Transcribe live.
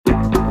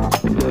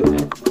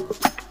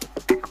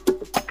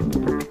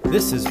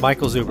This is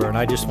Michael Zuber, and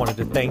I just wanted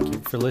to thank you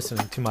for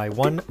listening to my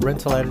One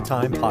Rental at a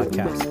Time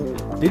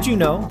podcast. Did you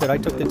know that I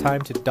took the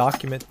time to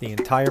document the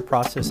entire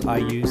process I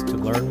used to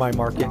learn my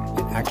market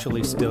and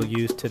actually still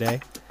use today?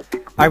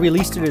 I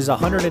released it as a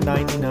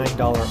 $199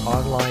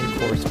 online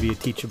course via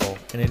Teachable,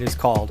 and it is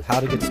called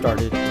How to Get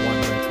Started One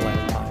Rental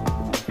at a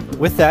Time.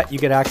 With that, you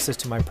get access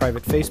to my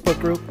private Facebook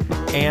group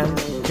and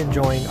can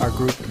join our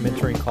group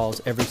mentoring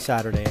calls every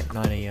Saturday at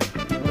 9 a.m.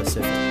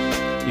 Pacific.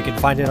 You can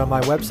find it on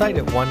my website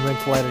at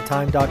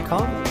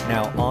onerentalatatime.com.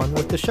 Now on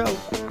with the show.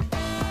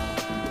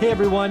 Hey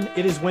everyone,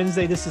 it is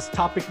Wednesday. This is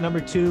topic number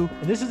 2,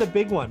 and this is a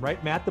big one,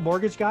 right? Matt, the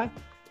mortgage guy.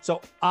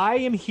 So I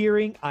am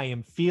hearing, I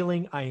am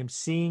feeling, I am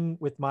seeing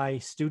with my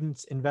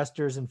students,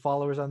 investors, and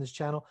followers on this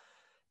channel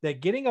that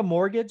getting a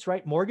mortgage,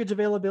 right? Mortgage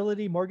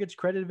availability, mortgage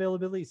credit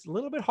availability is a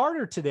little bit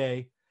harder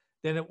today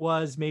than it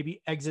was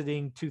maybe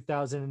exiting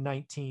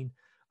 2019.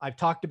 I've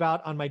talked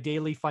about on my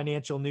daily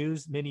financial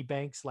news, many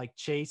banks like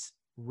Chase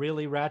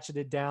really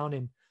ratcheted down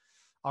in,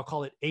 I'll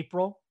call it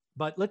April.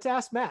 But let's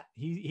ask Matt.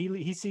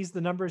 He sees the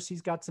numbers.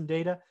 He's got some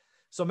data.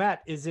 So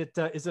Matt, is it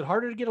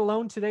harder to get a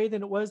loan today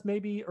than it was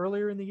maybe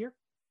earlier in the year?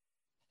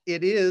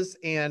 It is,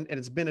 and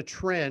it's been a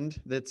trend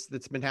that's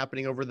been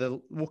happening over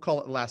we'll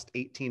call it the last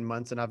 18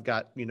 months. And I've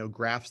got,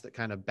 graphs that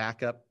kind of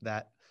back up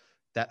that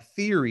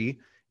theory.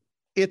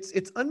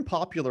 It's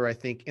unpopular, I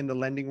think, in the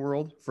lending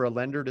world for a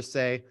lender to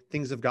say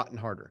things have gotten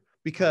harder,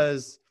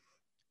 because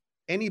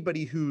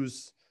anybody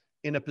who's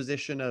in a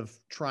position of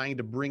trying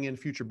to bring in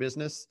future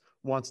business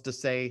wants to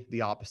say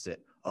the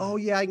opposite. Oh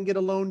yeah, I can get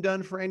a loan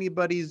done for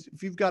anybody's.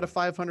 If you've got a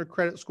 500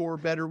 credit score or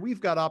better, we've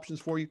got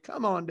options for you.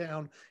 Come on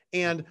down.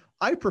 And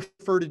I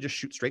prefer to just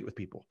shoot straight with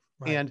people.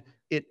 Right. And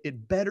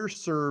it better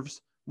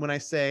serves when I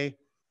say,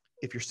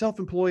 if you're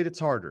self-employed, it's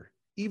harder.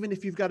 Even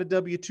if you've got a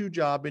W-2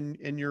 job and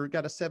you've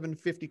got a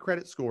 750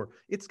 credit score,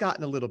 it's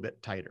gotten a little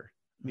bit tighter,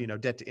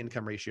 debt to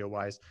income ratio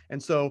wise.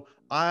 And so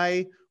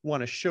I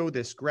want to show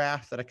this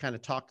graph that I kind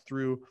of talked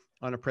through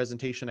on a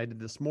presentation I did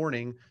this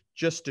morning,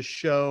 just to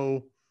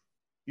show,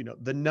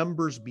 the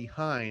numbers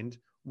behind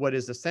what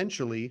is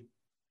essentially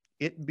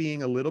it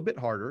being a little bit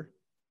harder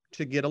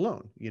to get a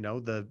loan.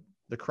 The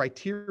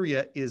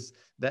criteria is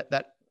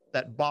that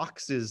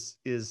box is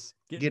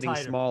getting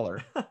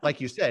smaller. Like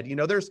you said,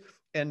 there's,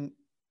 and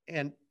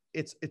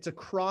it's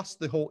across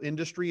the whole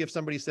industry. If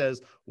somebody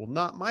says, well,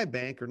 not my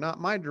bank or not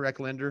my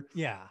direct lender.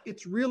 Yeah.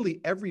 It's really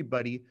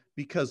everybody,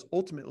 because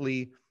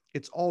ultimately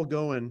it's all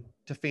going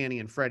to Fannie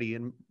and Freddie,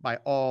 and by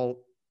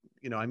all,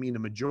 I mean a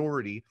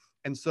majority.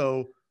 And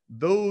so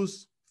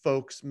those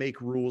folks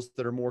make rules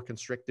that are more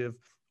constrictive.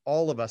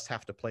 All of us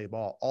have to play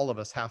ball. All of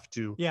us have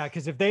to. Yeah,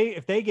 because if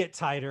they get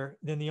tighter,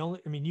 then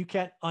you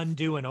can't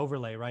undo an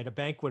overlay, right? A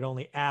bank would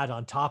only add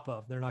on top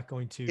of. They're not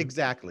going to.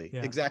 Exactly.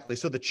 Yeah. Exactly.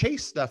 So the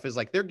Chase stuff is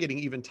like they're getting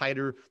even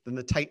tighter than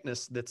the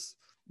tightness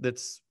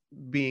that's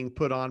being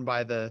put on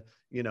by the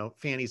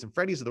Fannies and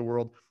Freddies of the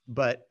world.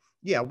 But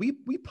yeah, we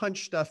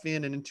punch stuff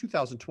in, and in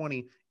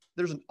 2020,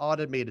 there's an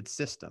automated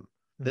system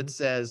that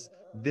says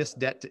this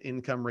debt to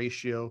income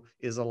ratio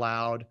is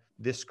allowed,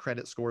 this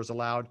credit score is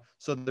allowed.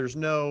 So there's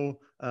no,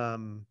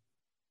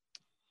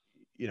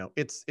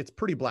 it's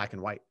pretty black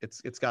and white.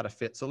 It's got to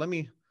fit. So let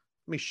me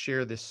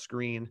share this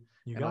screen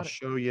and I'll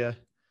show you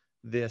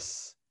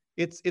this.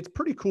 It's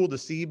pretty cool to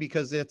see,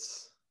 because it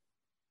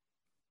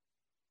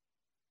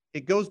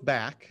goes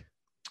back.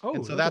 Oh,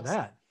 and so that's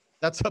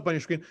up on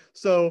your screen.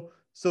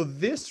 So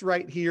this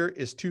right here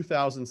is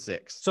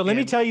 2006. So let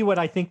me tell you what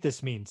I think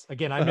this means.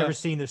 Again, I've never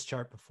seen this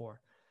chart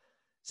before.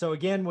 So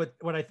again, what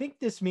I think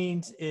this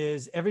means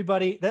is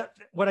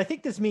what I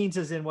think this means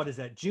is in, what is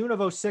that? June of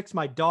 2006,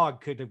 my dog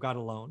could have got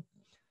a loan,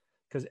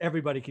 because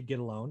everybody could get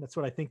a loan. That's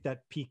what I think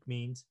that peak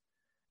means.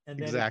 And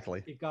then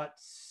exactly. It got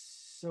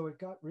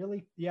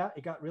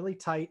really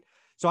tight.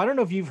 So I don't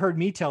know if you've heard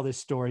me tell this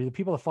story. The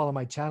people that follow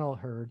my channel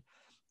heard.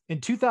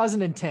 In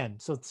 2010,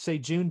 so say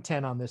June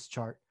 10 on this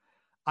chart,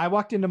 I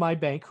walked into my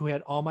bank, who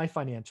had all my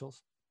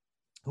financials,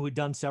 who had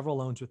done several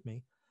loans with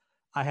me.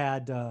 I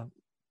had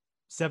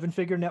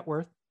 7-figure net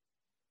worth,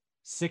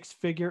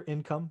 6-figure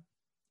income,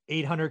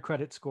 800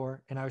 credit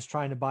score, and I was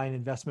trying to buy an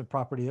investment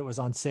property that was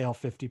on sale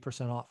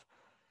 50% off.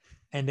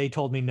 And they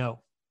told me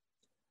no.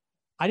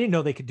 I didn't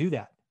know they could do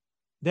that.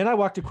 Then I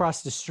walked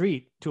across the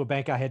street to a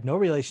bank I had no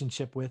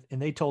relationship with,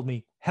 and they told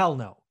me, hell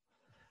no.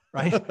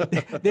 Right?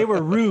 They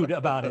were rude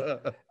about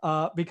it.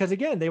 Because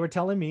again, they were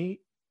telling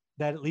me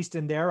that, at least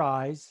in their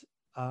eyes,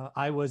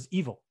 I was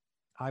evil.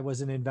 I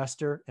was an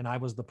investor and I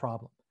was the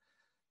problem.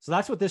 So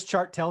that's what this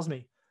chart tells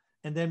me.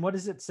 And then what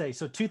does it say?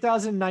 So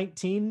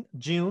 2019,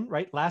 June,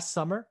 right? Last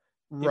summer,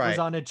 it was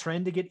on a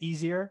trend to get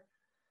easier.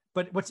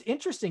 But what's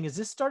interesting is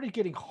this started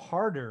getting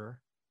harder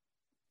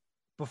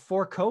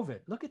before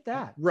COVID. Look at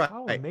that. Right.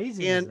 How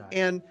amazing is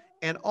that?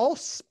 And I'll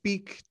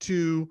speak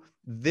to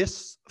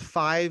this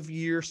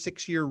 5-year,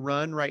 6-year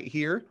run right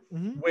here,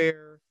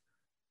 where,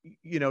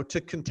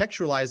 to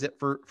contextualize it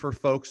for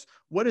folks,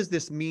 what does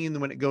this mean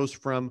when it goes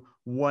from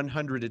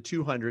 100 to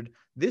 200?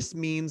 This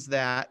means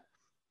that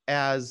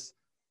as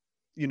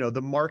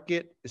the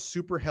market is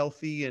super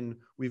healthy and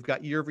we've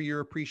got year over year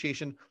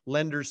appreciation,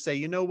 lenders say,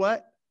 you know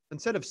what?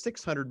 Instead of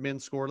 600 min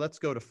score, let's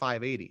go to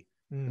 580.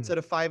 Instead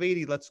of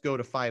 580, let's go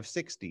to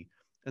 560.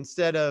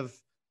 Instead of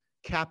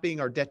capping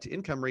our debt to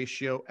income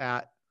ratio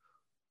at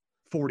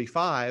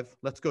 45,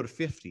 let's go to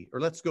 50, or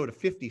let's go to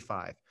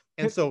 55.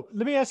 And so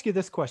let me ask you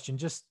this question.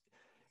 Just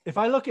if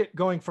I look at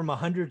going from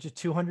 100 to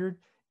 200,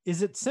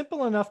 is it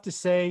simple enough to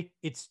say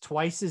it's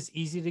twice as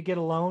easy to get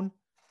a loan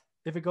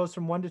if it goes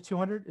from 1 to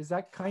 200? Is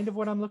that kind of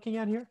what I'm looking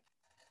at here?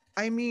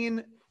 I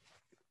mean,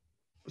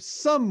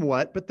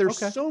 somewhat, but there's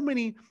so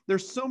many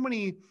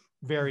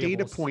variables,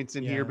 data points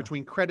in here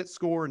between credit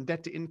score and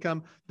debt to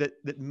income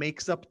that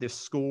makes up this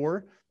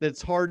score that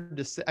it's hard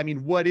to say. I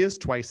mean, what is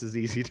twice as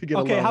easy to get a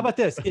loan? Okay, how about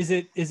this? Is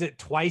it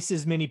twice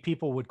as many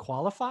people would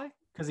qualify?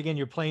 Because again,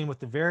 you're playing with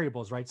the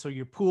variables, right? So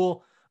your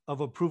pool of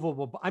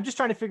approvable, I'm just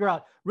trying to figure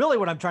out, really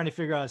what I'm trying to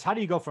figure out is how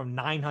do you go from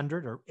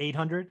 900 or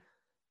 800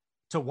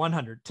 to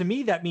 100? To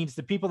me, that means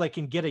the people that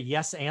can get a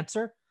yes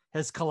answer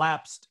has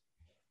collapsed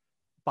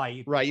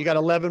by. Right. You got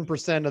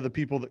 11% of the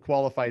people that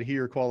qualify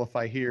here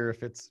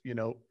if it's,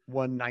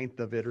 1/9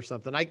 of it or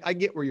something. I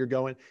get where you're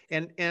going.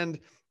 And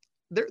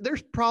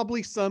there's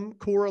probably some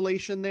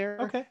correlation there.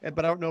 Okay.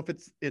 But I don't know if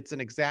it's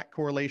an exact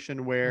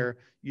correlation where,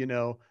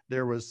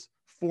 there was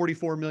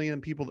 44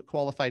 million people that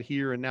qualified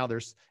here and now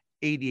there's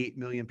 88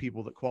 million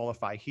people that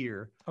qualify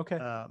here. Okay.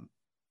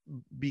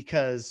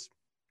 Because,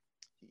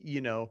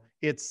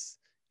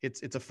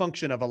 it's a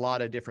function of a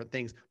lot of different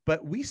things,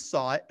 but we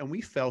saw it and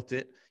we felt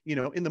it,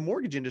 in the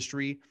mortgage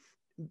industry.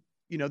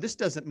 This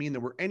doesn't mean that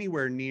we're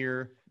anywhere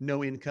near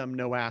no income,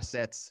 no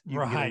assets.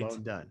 You can get a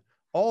loan done.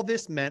 All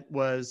this meant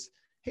was,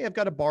 hey, I've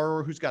got a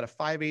borrower who's got a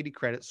 580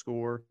 credit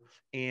score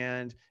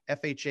and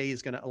FHA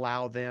is going to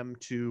allow them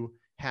to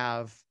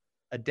have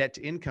a debt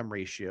to income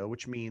ratio,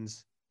 which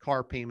means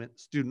car payment,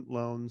 student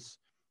loans,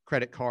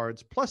 credit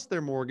cards, plus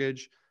their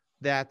mortgage.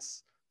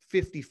 That's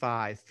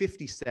 55,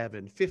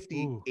 57,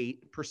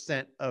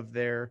 58% of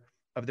their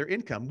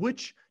income,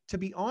 which, to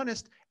be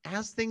honest,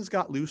 as things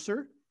got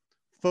looser,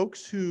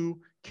 folks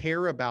who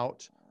care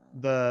about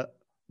the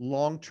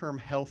long-term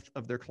health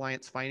of their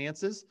clients'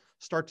 finances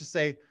start to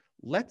say,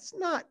 let's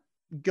not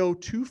go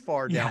too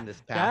far down this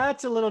path.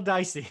 That's a little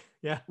dicey.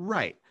 Yeah.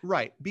 Right.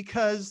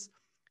 Because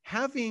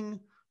having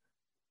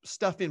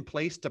stuff in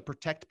place to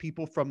protect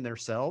people from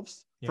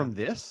themselves from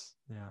this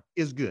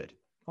is good.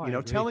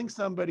 Telling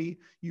somebody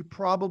you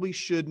probably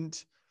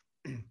shouldn't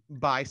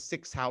buy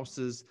 6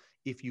 houses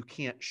if you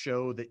can't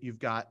show that you've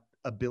got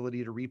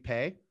ability to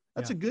repay,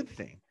 that's a good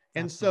thing.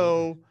 And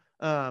so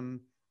I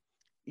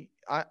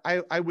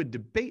would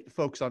debate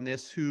folks on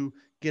this who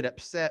get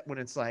upset when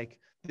it's like,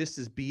 this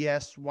is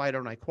BS. Why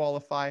don't I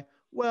qualify?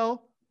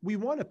 Well, we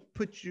want to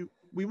put you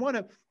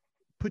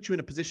in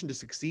a position to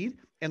succeed.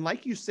 And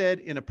like you said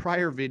in a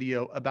prior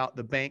video about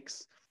the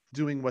banks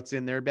doing what's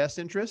in their best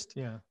interest,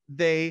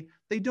 they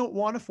don't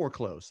want to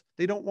foreclose.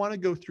 They don't want to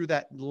go through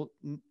that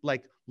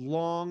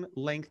long,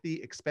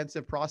 lengthy,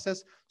 expensive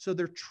process. So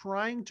they're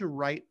trying to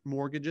write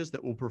mortgages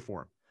that will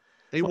perform.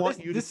 They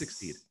want you to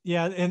succeed.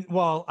 Yeah. And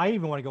I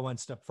even want to go one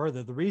step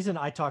further. The reason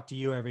I talk to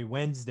you every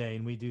Wednesday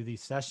and we do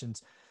these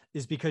sessions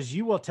is because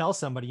you will tell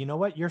somebody, you know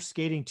what, you're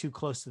skating too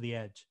close to the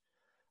edge,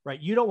 right?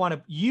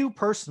 You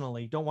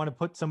personally don't want to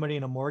put somebody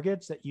in a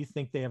mortgage that you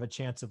think they have a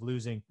chance of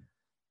losing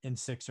in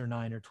 6 or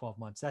 9 or 12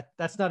 months.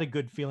 That's not a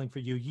good feeling for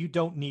you. You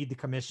don't need the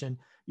commission.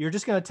 You're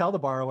just going to tell the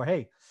borrower,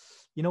 hey,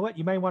 you know what,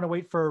 you may want to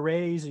wait for a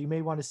raise, or you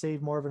may want to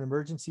save more of an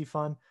emergency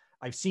fund.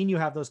 I've seen you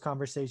have those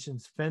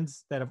conversations.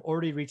 Friends that have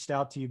already reached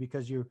out to you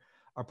because you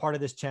are part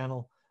of this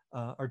channel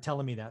are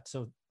telling me that.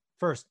 So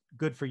first,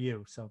 good for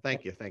you. So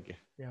thank you.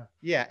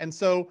 Yeah. And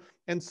so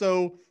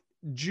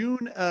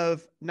June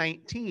of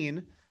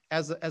 19,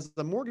 as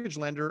a mortgage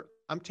lender,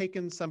 I'm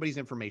taking somebody's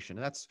information,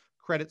 and that's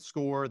credit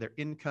score, their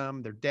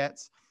income, their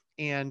debts,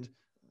 and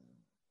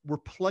we're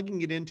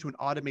plugging it into an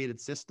automated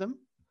system,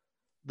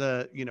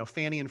 the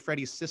Fannie and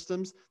Freddie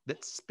systems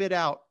that spit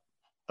out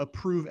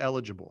approve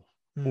eligible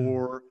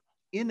or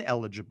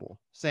ineligible,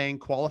 saying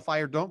qualify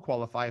or don't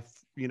qualify,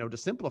 to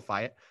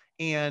simplify it.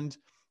 And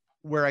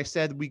where I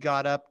said we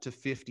got up to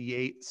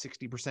 58,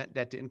 60%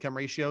 debt to income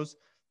ratios,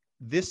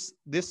 this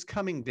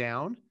coming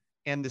down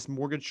and this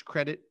mortgage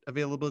credit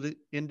availability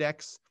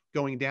index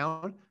going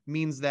down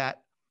means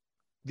that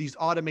these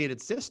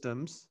automated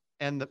systems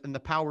and the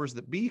powers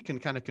that be can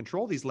kind of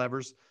control these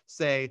levers,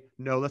 say,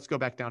 no, let's go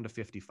back down to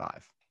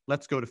 55.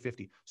 Let's go to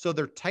 50. So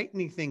they're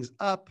tightening things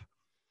up.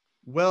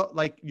 Well,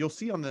 like you'll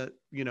see on the,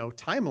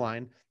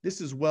 timeline,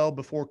 this is well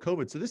before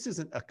COVID. So this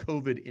isn't a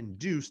COVID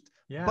induced,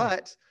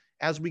 but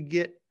as we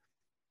get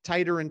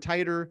tighter and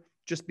tighter,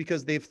 just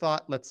because they've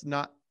thought, let's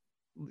not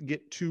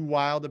get too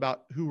wild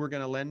about who we're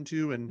going to lend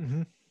to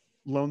and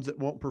loans that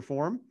won't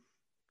perform.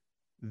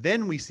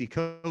 Then we see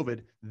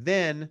COVID.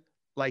 Then,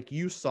 like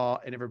you saw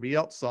and everybody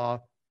else saw,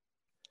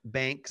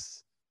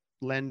 banks,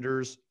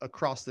 lenders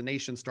across the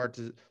nation start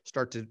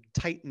to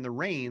tighten the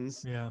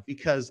reins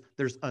because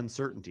there's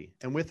uncertainty.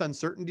 And with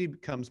uncertainty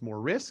comes more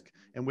risk.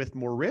 And with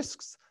more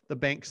risks, the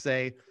banks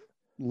say,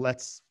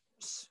 let's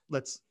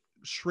let's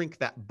shrink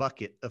that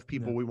bucket of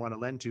people Yeah. we want to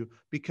lend to,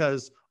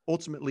 because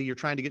ultimately you're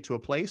trying to get to a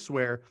place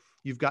where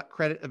you've got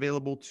credit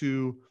available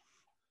to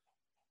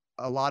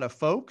a lot of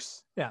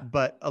folks, Yeah.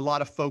 but a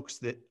lot of folks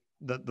that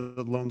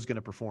the loan's going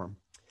to perform.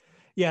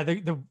 Yeah.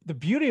 The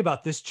beauty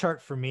about this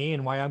chart for me,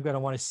 and why I'm going to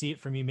want to see it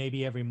from you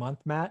maybe every month,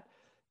 Matt,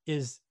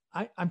 is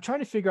I'm trying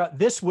to figure out,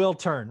 this will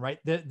turn, right?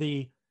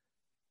 The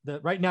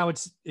right now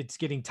it's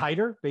getting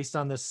tighter based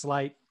on this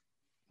slight,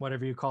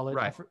 whatever you call it.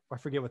 Right. I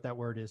forget what that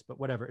word is, but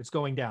whatever, it's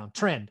going down.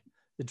 Trend.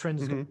 The trend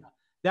is going Mm-hmm. down.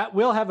 That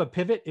will have a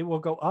pivot. It will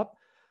go up.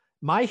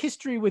 My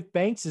history with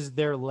banks is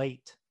they're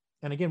late.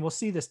 And again, we'll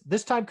see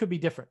this time could be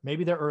different.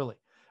 Maybe they're early,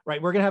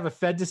 right? We're going to have a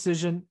Fed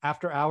decision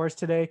after hours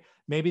today.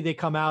 Maybe they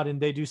come out and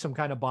they do some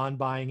kind of bond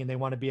buying and they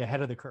want to be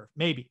ahead of the curve.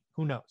 Maybe,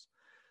 who knows?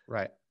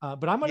 Right.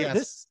 But I'm going to,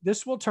 Yes.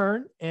 this will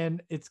turn,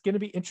 and it's going to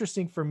be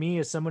interesting for me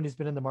as someone who's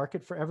been in the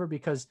market forever,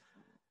 because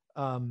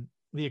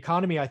the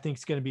economy, I think,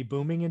 is going to be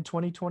booming in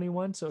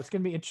 2021. So it's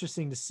going to be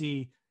interesting to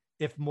see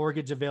if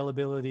mortgage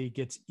availability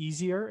gets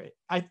easier.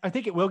 I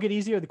think it will get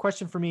easier. The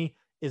question for me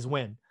is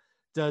when.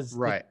 Does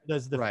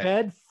the Right.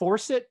 Fed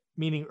force it,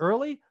 meaning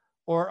early,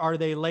 or are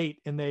they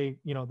late and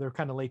they're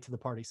kind of late to the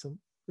party? So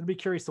it'll be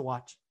curious to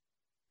watch.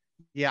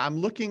 Yeah, I'm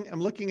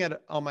looking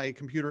at on my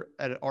computer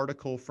at an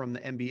article from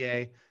the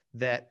MBA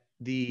that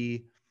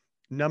the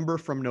number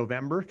from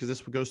November, because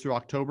this goes through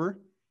October,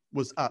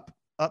 was up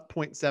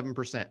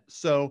 0.7%.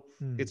 So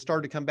it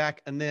started to come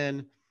back. And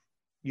then,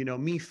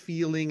 me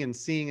feeling and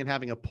seeing and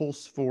having a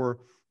pulse for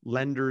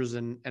lenders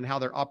and how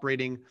they're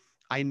operating,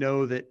 I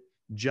know that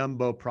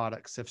jumbo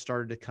products have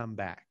started to come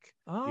back.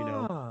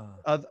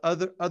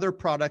 Other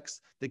products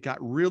that got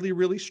really,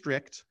 really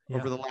strict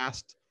over the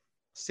last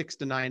 6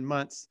 to 9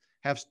 months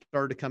have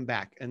started to come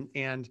back.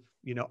 And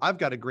I've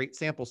got a great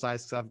sample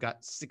size because I've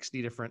got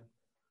 60 different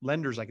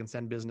lenders I can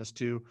send business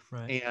to,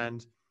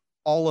 and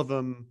all of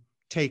them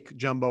take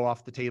jumbo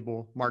off the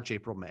table March,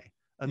 April, May.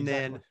 And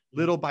then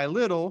little by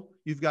little,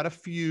 you've got a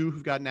few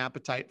who've got an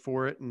appetite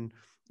for it. And,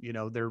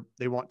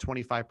 they want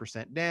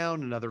 25%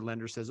 down. Another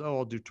lender says, oh,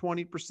 I'll do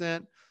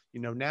 20%.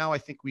 Now I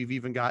think we've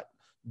even got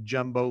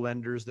jumbo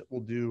lenders that will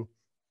do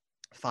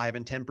 5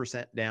 and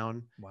 10%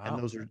 down. Wow.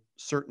 And those are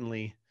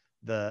certainly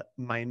the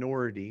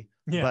minority.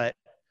 But,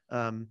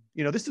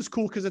 this is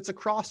cool because it's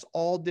across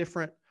all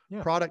different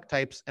product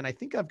types. And I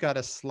think I've got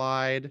a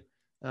slide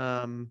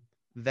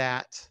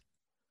that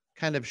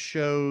kind of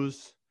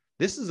shows,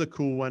 this is a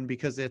cool one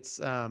because it's,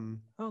 I'll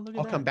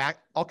come back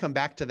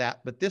to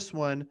that. But this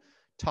one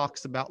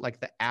talks about like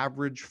the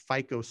average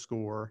FICO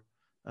score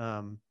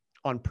on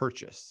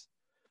purchase.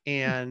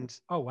 And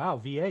oh, wow.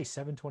 VA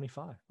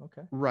 725.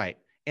 Okay. Right.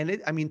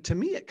 And to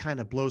me, it kind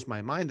of blows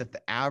my mind that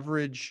the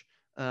average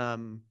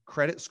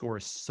credit score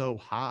is so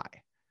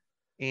high.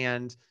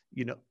 And,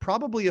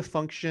 probably a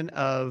function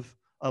of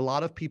a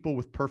lot of people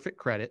with perfect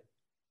credit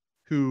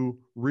who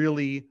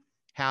really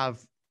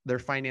have their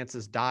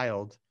finances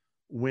dialed,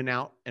 went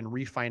out and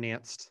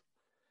refinanced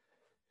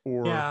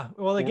or bought.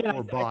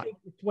 I think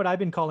it's what I've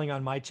been calling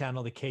on my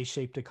channel, the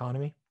K-shaped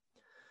economy.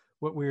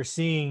 What we're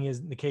seeing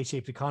is the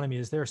K-shaped economy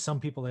is there are some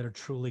people that are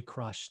truly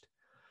crushed,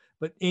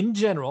 but in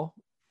general,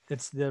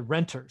 it's the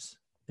renters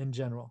in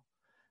general.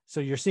 So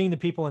you're seeing the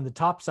people in the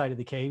top side of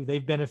the K,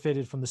 they've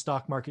benefited from the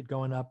stock market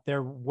going up,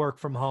 their work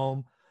from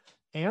home,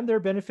 and they're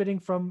benefiting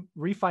from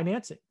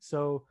refinancing.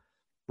 So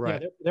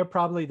they're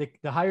probably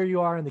the higher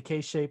you are in the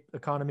K-shaped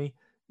economy,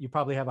 you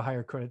probably have a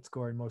higher credit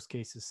score in most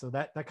cases. So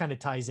that kind of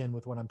ties in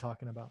with what I'm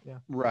talking about. Yeah.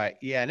 Right.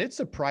 Yeah. And it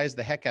surprised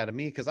the heck out of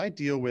me because I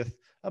deal with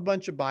a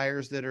bunch of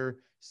buyers that are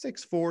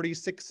 640,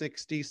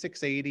 660,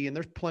 680, and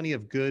there's plenty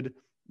of good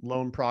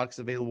loan products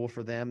available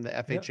for them. The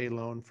FHA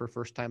loan for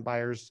first-time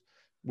buyers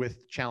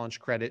with challenge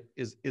credit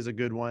is a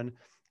good one.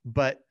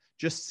 But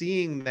just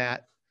seeing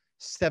that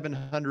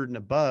 700 and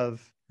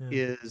above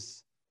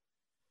is,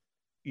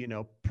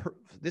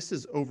 this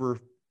is over,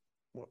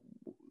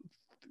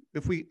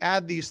 if we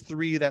add these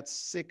three, that's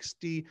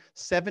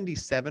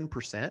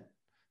 77%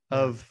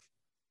 of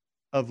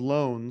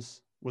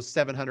loans was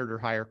 700 or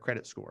higher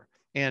credit score.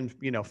 And,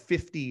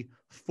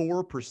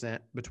 54%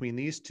 between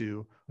these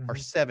two are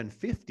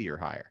 750 or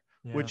higher,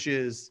 which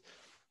is,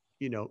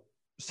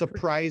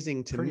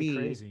 surprising to me.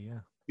 Crazy,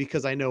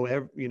 because I know,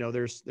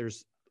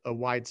 there's a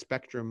wide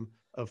spectrum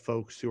of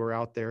folks who are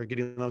out there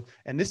getting loans.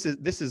 And this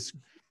is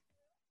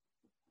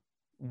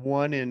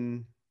 1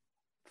 in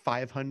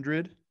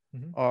 500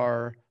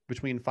 are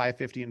between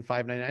 550 and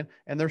 599.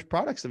 And there's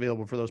products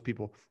available for those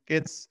people.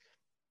 It's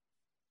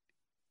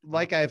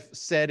like I've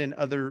said in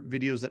other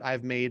videos that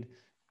I've made,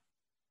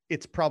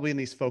 it's probably in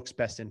these folks'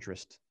 best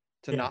interest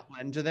to not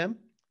lend to them,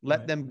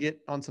 let them get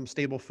on some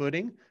stable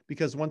footing,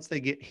 because once they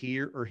get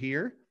here,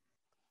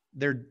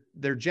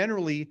 they're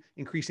generally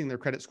increasing their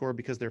credit score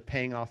because they're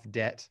paying off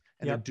debt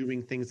and they're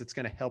doing things that's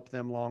going to help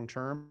them long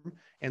term.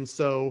 And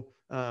so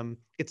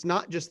it's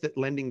not just that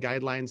lending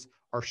guidelines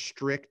are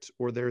strict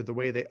or they're the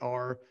way they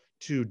are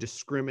to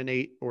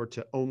discriminate or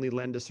to only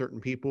lend to certain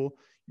people.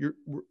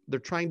 They're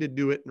trying to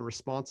do it in a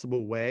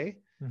responsible way.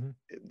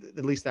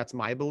 At least that's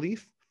my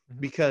belief,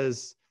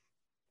 because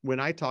when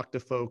I talk to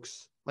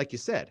folks, like you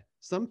said,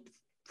 some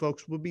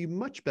folks will be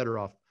much better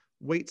off.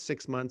 Wait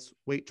 6 months,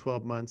 wait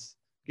 12 months,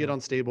 get on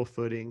stable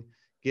footing,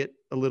 get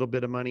a little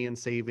bit of money in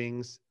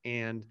savings,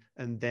 and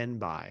then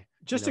buy.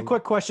 Just a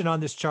quick question on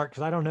this chart,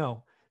 because I don't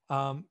know.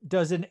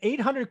 Does an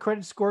 800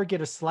 credit score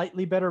get a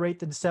slightly better rate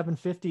than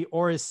 750,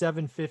 or is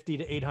 750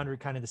 to 800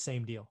 kind of the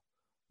same deal?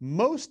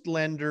 Most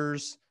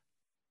lenders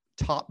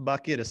top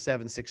bucket a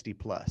 760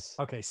 plus.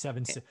 Okay,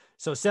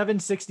 so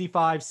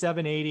 765,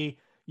 780,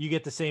 you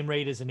get the same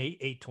rate as an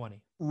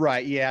 820.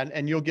 Right. Yeah.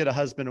 And you'll get a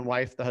husband and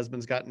wife. The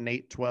husband's got an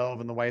 812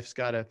 and the wife's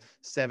got a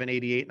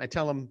 788. And I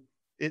tell them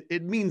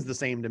it means the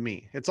same to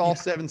me. It's all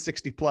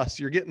 760 plus.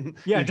 You're getting,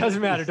 it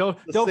doesn't matter. Don't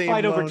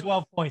fight over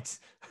 12 points.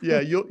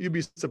 Yeah. You'll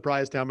be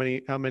surprised how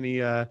many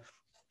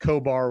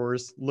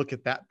co-borrowers look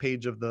at that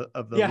page of the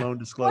loan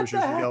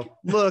disclosures and go,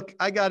 look,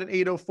 I got an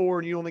 804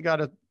 and you only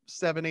got a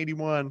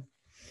 781.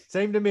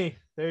 Same to me.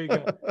 There you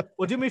go.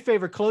 Well, do me a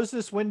favor, close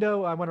this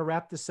window. I want to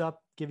wrap this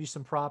up, give you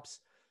some props.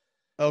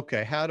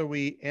 Okay. How do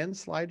we end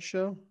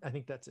slideshow? I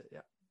think that's it. Yeah.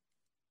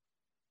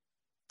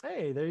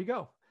 Hey, there you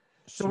go.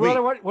 So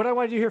Sweet. what I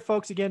want to do here,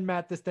 folks, again,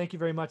 Matt, thank you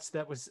very much.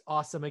 That was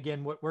awesome.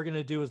 Again, what we're going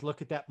to do is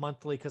look at that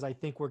monthly, because I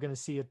think we're going to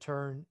see a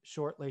turn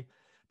shortly.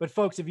 But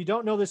folks, if you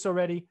don't know this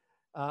already,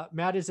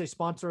 Matt is a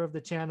sponsor of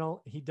the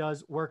channel. He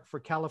does work for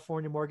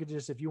California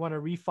Mortgages. If you want to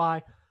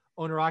refi,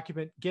 owner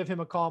occupant, give him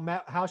a call.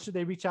 Matt, how should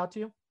they reach out to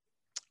you?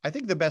 I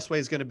think the best way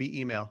is going to be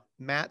email,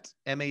 Matt,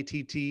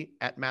 M-A-T-T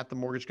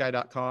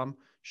 @mattthemortgagiguy.com.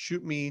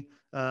 Shoot me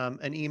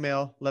an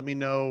email. Let me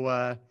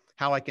know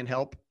how I can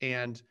help,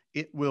 and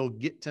it will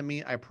get to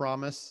me. I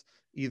promise.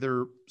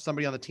 Either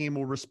somebody on the team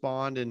will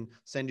respond and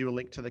send you a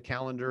link to the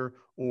calendar,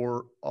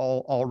 or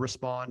I'll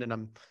respond. And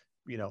I'm,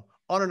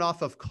 on and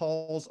off of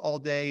calls all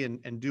day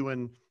and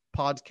doing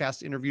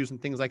podcast interviews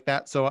and things like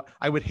that. So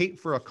I would hate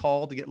for a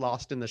call to get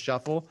lost in the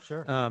shuffle.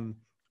 Sure.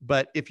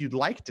 But if you'd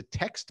like to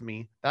text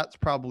me, that's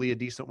probably a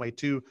decent way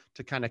to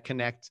kind of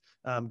connect.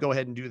 Go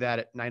ahead and do that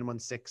at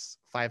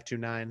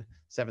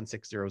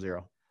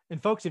 916-529-7600.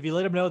 And folks, if you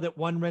let him know that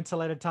One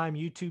Rental at a Time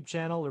YouTube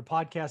channel or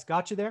podcast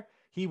got you there,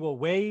 he will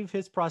waive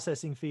his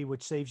processing fee,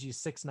 which saves you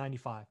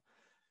 $6.95.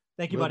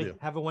 Thank you, buddy.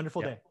 Have a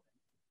wonderful day.